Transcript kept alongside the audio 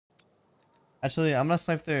Actually, I'm gonna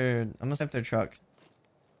snipe their. I'm gonna snipe their truck.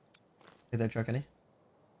 Get their truck, any?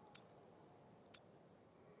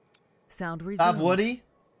 Sound resumed. Stop, Woody.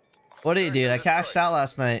 Woody, dude, I cashed out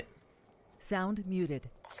last night. Sound muted.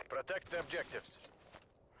 Protect the objectives.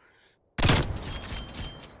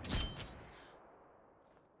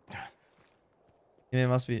 You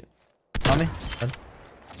must be on me. Dead.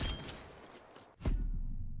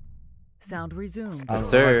 Sound resumed. Oh,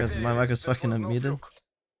 sir. my mic was fucking unmuted.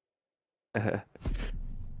 Let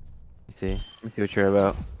me see what you're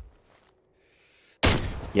about.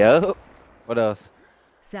 Yo. What else?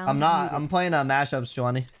 Sound I'm not. muted. I'm playing mashups,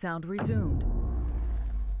 Giovanni. Sound resumed.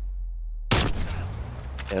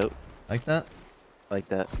 Yep. Like that? Like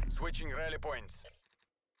that. Switching rally points.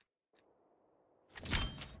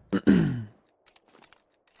 I'm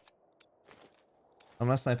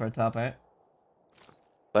gonna snipe our top, right?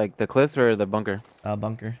 Like the cliffs or the bunker?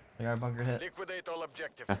 Bunker. Like our bunker hit. Liquidate all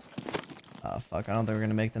objectives. Oh fuck! I don't think we're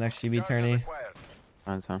gonna make the next GB Charges tourney. acquired.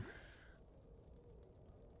 That's fine.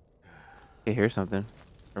 Okay, here's something.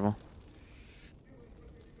 Careful.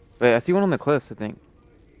 Wait, I see one on the cliffs, I think.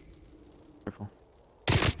 Careful.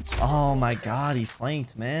 Oh my god, he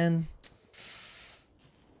flanked, man.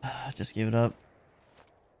 Just give it up.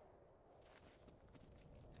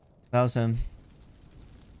 That was him.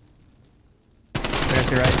 There's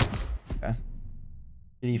your right. Okay.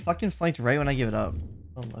 Dude, he fucking flanked right when I give it up.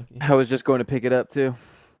 Unlucky. I was just going to pick it up too.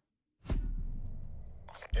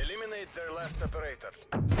 Eliminate their last operator.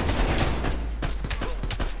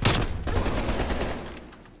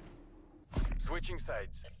 Switching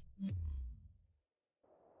sides.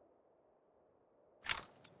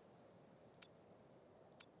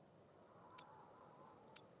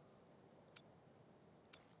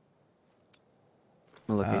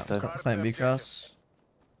 Look, he said. Snipe B cross.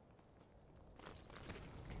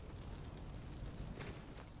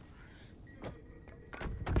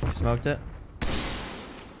 Smoked it.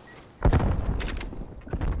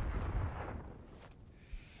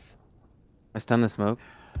 I stun the smoke.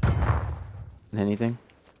 And anything.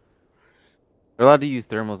 We're allowed to use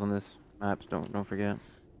thermals on this maps. Don't forget.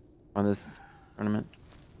 On this tournament.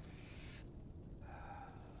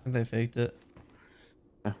 I think they faked it.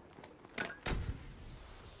 Yeah.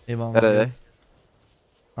 A-bomb. That I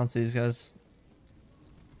don't see these guys.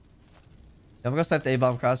 Yeah, I'm gonna snipe the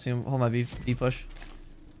A-bomb cross and hold my B push.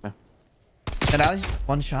 Yeah. And alley,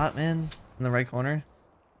 one shot, man, in the right corner.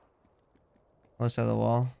 Let's try the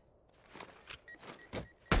wall.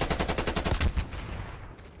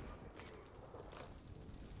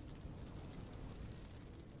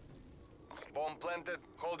 Bomb planted.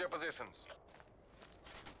 Hold your positions.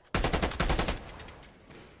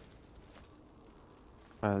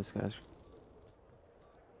 Wow, this guy's.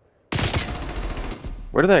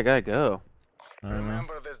 Where did that guy go? I don't know.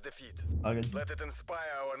 Remember this defeat. All good. Let it inspire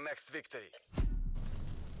our next victory.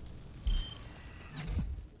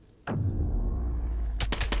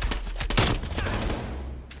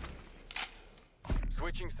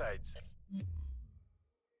 Switching sides.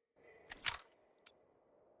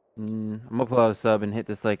 I'm gonna pull out a sub and hit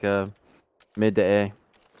this like mid to A.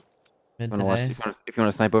 Mid If to you A.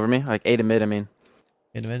 wanna snipe over me, like A to mid, I mean.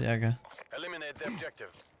 Mid to mid, yeah, okay. Eliminate the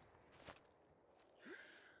objective.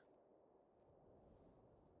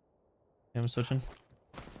 Yeah, I'm switching.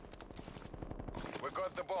 We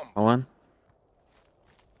got the bomb. On one.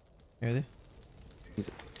 Here they. I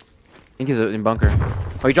think he's in bunker.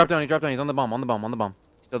 Oh, he dropped down. He's on the bomb.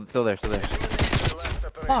 Still there. Eliminate the last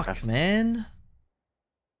operator. Fuck, man.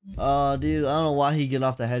 Oh, dude, I don't know why he get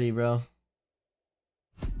off the heady, bro.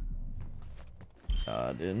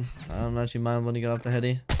 Oh, dude, I'm actually mind when he got off the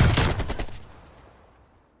heady.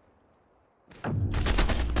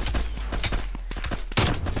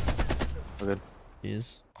 We're good.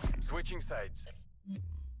 Jeez. Switching sides.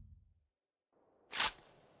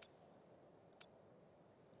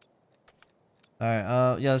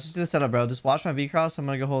 Alright, yeah, let's just do the setup, bro. Just watch my B cross. I'm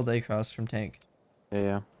gonna go hold A cross from tank.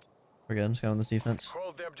 Yeah. We're good. I'm just going on this defense.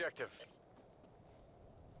 Hold the objective.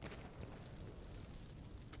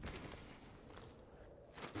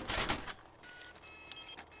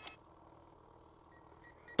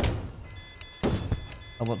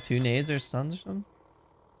 How about 2 nades or stuns or something?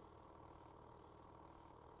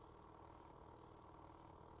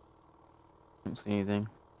 Don't see anything.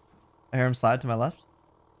 I hear him slide to my left.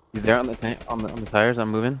 He's there on the tank, on the tires. I'm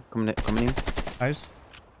moving. Coming in. Tires.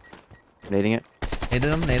 Nading it.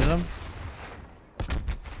 Naded him.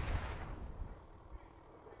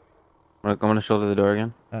 I'm gonna shoulder the door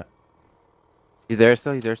again. Uh. He's there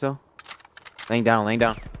still. Laying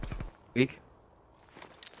down. Weak.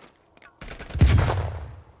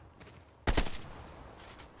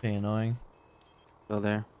 Being annoying. Still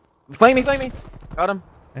there. Flank me, flank me. Got him.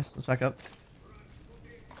 Nice. Let's back up.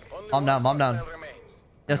 Only Bomb down, one bomb down. hostile remains.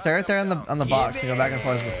 Yeah, stay right there on Hunt them the down. box and go back and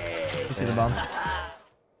forth. You see the bomb.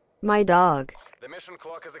 My dog. The mission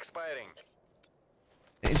clock is expiring.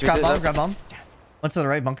 Just grab bomb. Went to the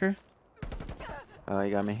right bunker. Oh,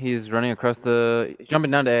 he got me. He's running across the. He's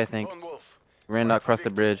jumping down to A, I think. Lone wolf. Ran Fight for across the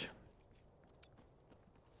victory. bridge.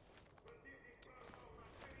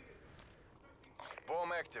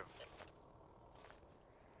 Bomb active.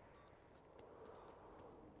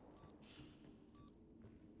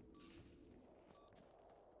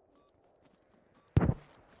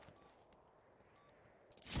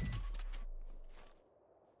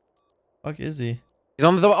 Fuck is he? He's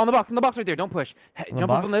on the box right there. Don't push. On the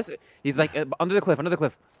Jump up on box? this. He's like under the cliff, under the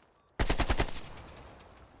cliff.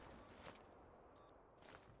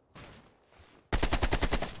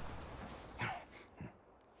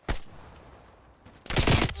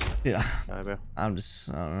 Yeah. Alright, bro. I don't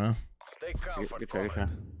know. Take comfort. Good try, good Connor.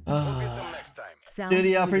 try. We'll beat them next time. Sound Dude,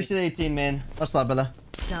 yeah, muted. appreciate the 18, man. Much love, brother.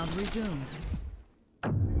 Sound resumed.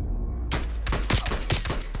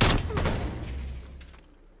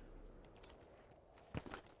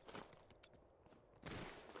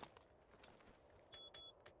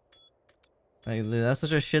 Like, dude, that's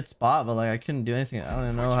such a shit spot, but like, I couldn't do anything. I don't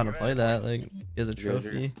even know how to play that. Like, as a You're good,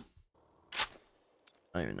 trophy.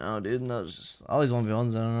 I don't even know, dude. No, it's just all these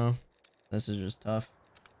 1v1s. I don't know. This is just tough.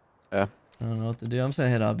 Yeah. I don't know what to do. I'm just gonna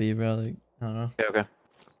hit out B, bro. Like, I don't know. Okay, okay.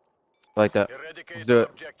 I like that. Eradicate do the it.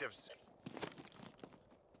 objectives.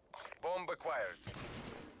 Bomb acquired.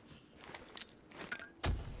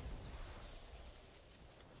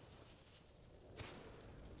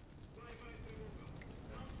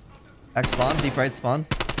 Back spawn, deep right spawn.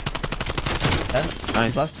 Dead.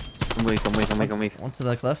 Nice. Left. I'm weak, I'm weak, I'm weak, I'm weak. One to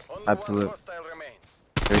the cliff. Only Absolute. one hostile remains.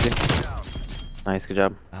 Everything? Down. Nice, good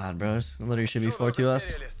job. God, bro. This literally should be Show 4 those to us.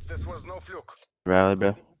 imperialists this was no fluke. Rally,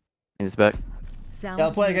 bro. Need this back. Sound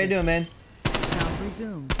Yo, Plague, how you muted. doing, man? Sound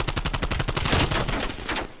resumed.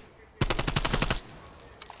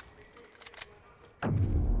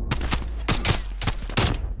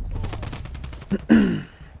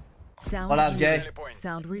 Sound What up, muted. Jay? Rally points.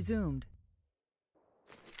 Sound resumed.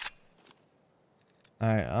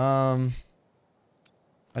 Alright, how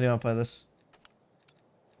do you want to play this?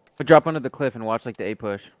 But drop under the cliff and watch like the A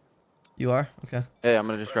push. You are? Okay. Yeah, I'm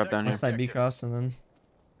gonna just drop down here. Left side B cross and then.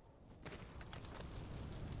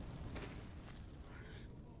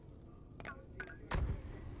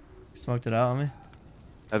 Smoked it out on me.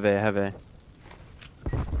 Have A, have A.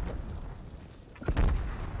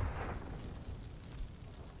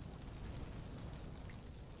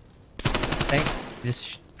 Tank.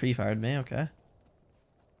 Just pre-fired me, okay.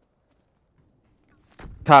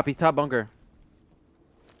 Top, he's top bunker.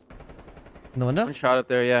 In the window? One shot up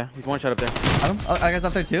there, yeah. He's one shot up there. Got him? Oh, I guess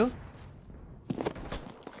up there too?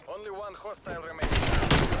 Only one hostile remains.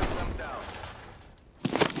 Hunt them down.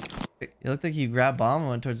 It looked like he grabbed bomb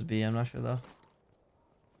and went towards the B. I'm not sure though.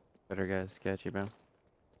 Better guys, sketchy, bro.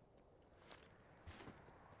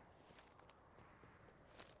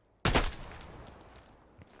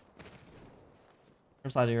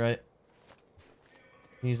 From side to your right.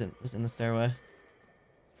 He's in the stairway.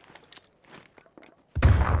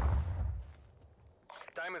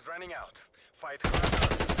 Time is running out. Fight harder.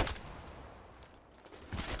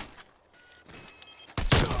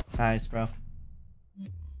 Nice, bro.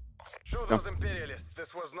 Show those imperialists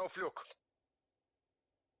this was no fluke.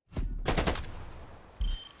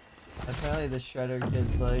 Apparently the shredder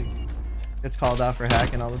kid's like gets called out for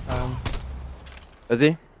hacking all the time. Is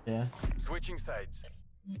he? Yeah. Switching sides.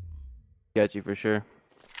 Sketchy for sure.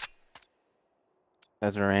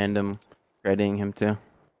 That's a random readying him too.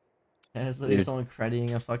 Yeah, it's literally Dude. someone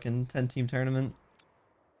crediting a fucking 10-team tournament.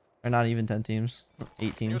 Or not even 10 teams.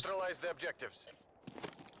 8 teams. Neutralize the objectives.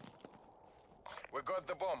 We got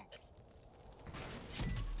the bomb.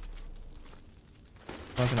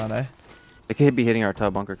 Smoking on A. They could be hitting our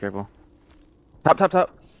top bunker, careful. Top, top,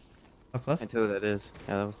 top. Up cliff. I tell you who that is.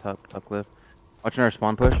 Yeah, that was top, top cliff. Watching our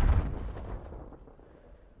spawn push.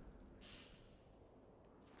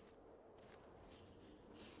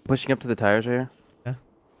 Pushing up to the tires right here.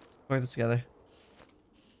 Work this together.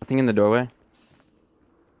 Nothing in the doorway.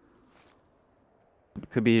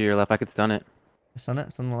 Could be to your left. I could stun it. Stun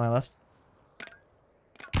it. Stun on my left.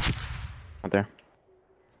 Out there.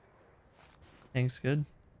 Tank's good.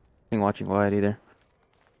 Ain't watching wide either.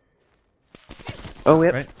 Oh,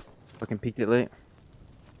 yep. Right. Fucking peeked it late.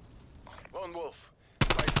 Lone wolf.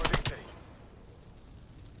 Fight for victory.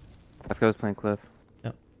 Let's go. Playing cliff.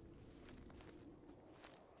 Yep.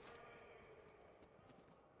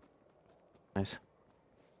 Nice.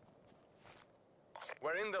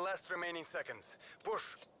 We're in the last remaining seconds.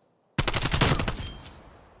 Push.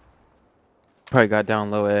 Probably got down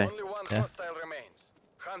low A. Only one Yeah. hostile remains.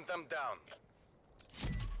 Hunt them down.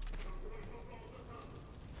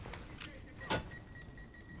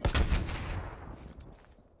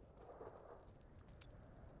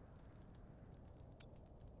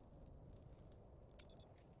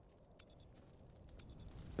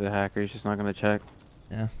 The hacker, he's just not gonna check.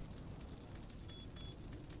 Yeah.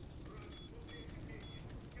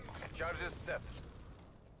 Charges set.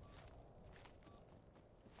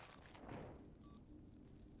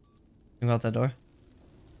 You go out that door.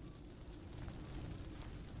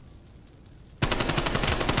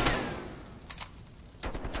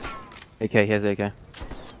 AK, he has AK.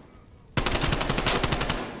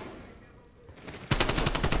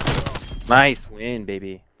 Nice win,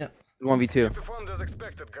 baby. Yep. 1v2. Performed as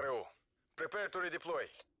expected, crew. Prepare to redeploy.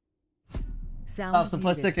 Sound Oh,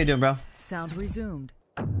 simplistic. muted. How you doing, bro? Sound resumed.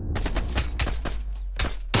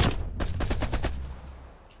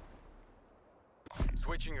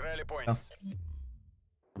 Switching rally points.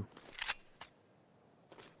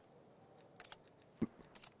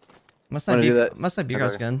 Must Wanna not be do that? must not be Okay,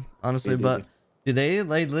 cross okay. gun, honestly, Do. but do they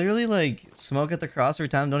like literally like smoke at the cross every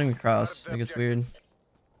time? Don't even cross. Like it's weird.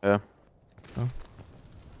 Yeah. Oh.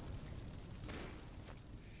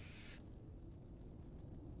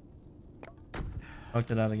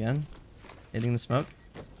 Smoked it out again. Hitting the smoke.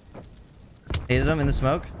 Hated him in the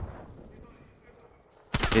smoke.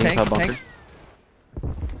 Getting Tank, top bunker. tank.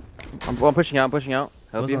 I'm pushing out,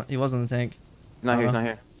 Help you. He wasn't in the tank. He's not here, he's Uh-huh. not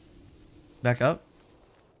here. Back up.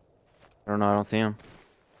 I don't know, I don't see him.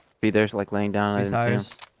 Be there, like laying down, I Three didn't see tires.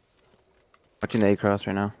 him. Watching the A cross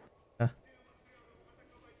right now.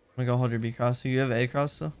 I'm gonna go hold your B cross. So you have A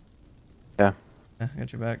cross still? Yeah. Yeah, I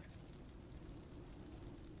got your back.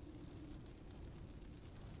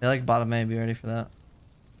 They like bottom A. Be ready for that.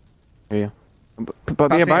 Here you. But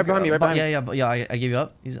yeah, Crossing- behind me, right behind me. Yeah. I gave you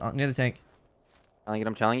up. He's near the tank.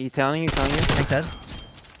 I'm telling you, he's telling you. Tank dead.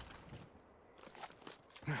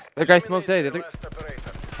 The guy smoked A. The other... Last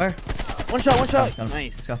operator. Where? One shot. Got him.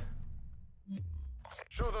 Nice. Let's go.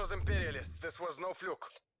 Show those imperialists this was no fluke.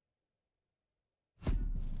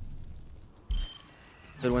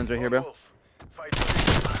 Good wins right here, bro. Wolf. Fight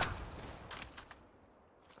for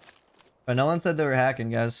But no one said they were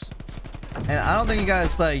hacking, guys. And I don't think you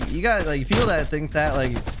guys like people that think that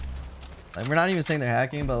like we're not even saying they're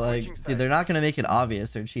hacking, but like dude, they're not gonna make it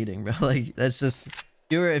obvious they're cheating, bro. Like that's just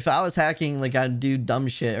if I was hacking, like I'd do dumb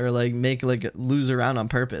shit or like make like lose around on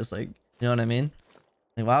purpose, like you know what I mean?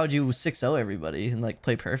 Like why would you 6-0 everybody and like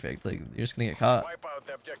play perfect? Like you're just gonna get caught. wipe out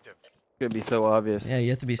the objective. Could be so obvious. Yeah,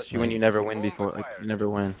 you have to be Especially when you never win before. Like you never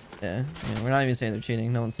win. Yeah, we're not even saying they're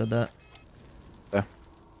cheating. No one said that. Yeah.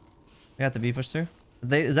 I got the B push through.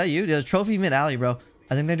 Is that you? There's trophy mid alley, bro.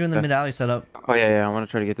 I think they're doing the Yeah. mid alley setup. Oh yeah. I want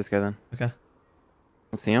to try to get this guy then. Okay.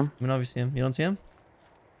 Don't see him. Let me know if you see him. You don't see him?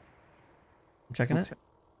 I'm checking Don't it. see-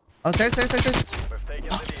 Oh, stairs. We've taken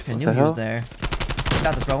the I lead. knew the he was hell? there.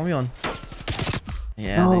 Got this, bro. 1v1.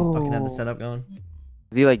 Yeah, they fucking had the No. setup going.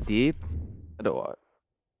 Is he like deep? I don't want.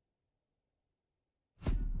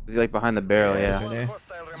 Is he like behind the barrel? Yeah, Yeah. right there.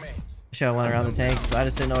 Hostile remains. Should have went around the tank, but I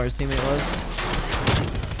just didn't know where his teammate was.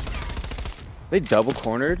 They double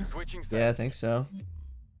cornered. Switching sides. Yeah, I think so.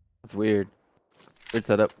 That's weird. Weird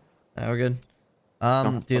setup. Yeah, we're good.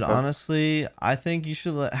 Dude, okay. honestly, I think you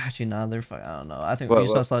should let. Actually, no, they're fucking. I don't know. I think What, you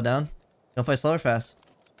should what? slow down. Don't play slow or fast.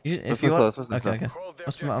 You should, if Let's you go want. slow, let's go Okay, slow. okay. Hold the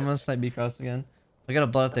I'm gonna objective. snipe B cross again. I got a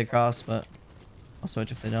blood if they cross, but I'll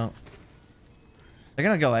switch if they don't. They're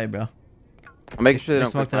gonna go A, bro. I'm making sure they They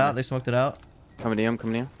don't. smoked it out. They smoked it out. Coming to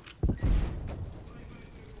him.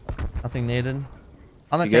 Nothing naded.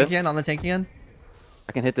 On the You tank good? again. On the tank again.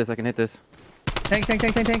 I can hit this.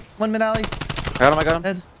 Tank. One mid alley. I got him.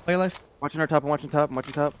 Dead. Play your life. Watching our top. I'm watching top.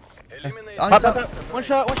 Eliminate On the top. last One operator.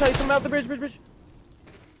 shot. He's coming out the bridge.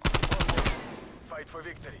 Fight for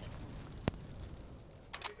victory.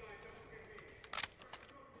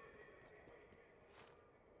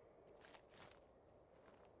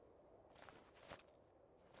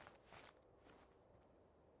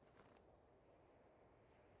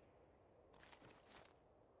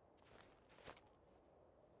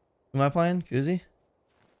 Who am I playing? Koozie?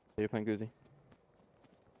 You're playing Goozy.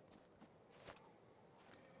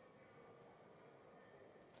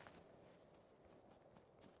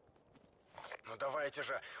 Ну давайте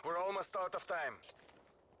же. We're almost out of time.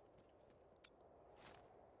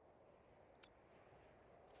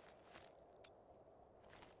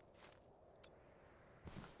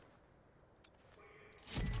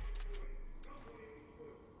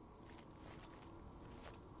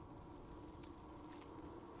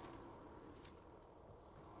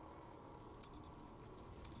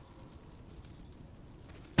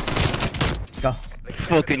 Go. Let's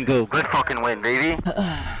fucking go. Good fucking win, baby.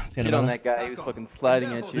 Let's get Get on another. that guy. He was fucking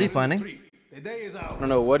sliding at Is he you. finding? I don't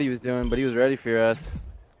know what he was doing, but he was ready for your ass.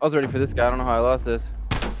 I was ready for this guy. I don't know how I lost this.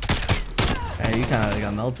 Hey, you kind of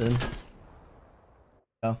got melted.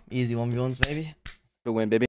 Oh, easy 1v1s maybe. Good win, baby.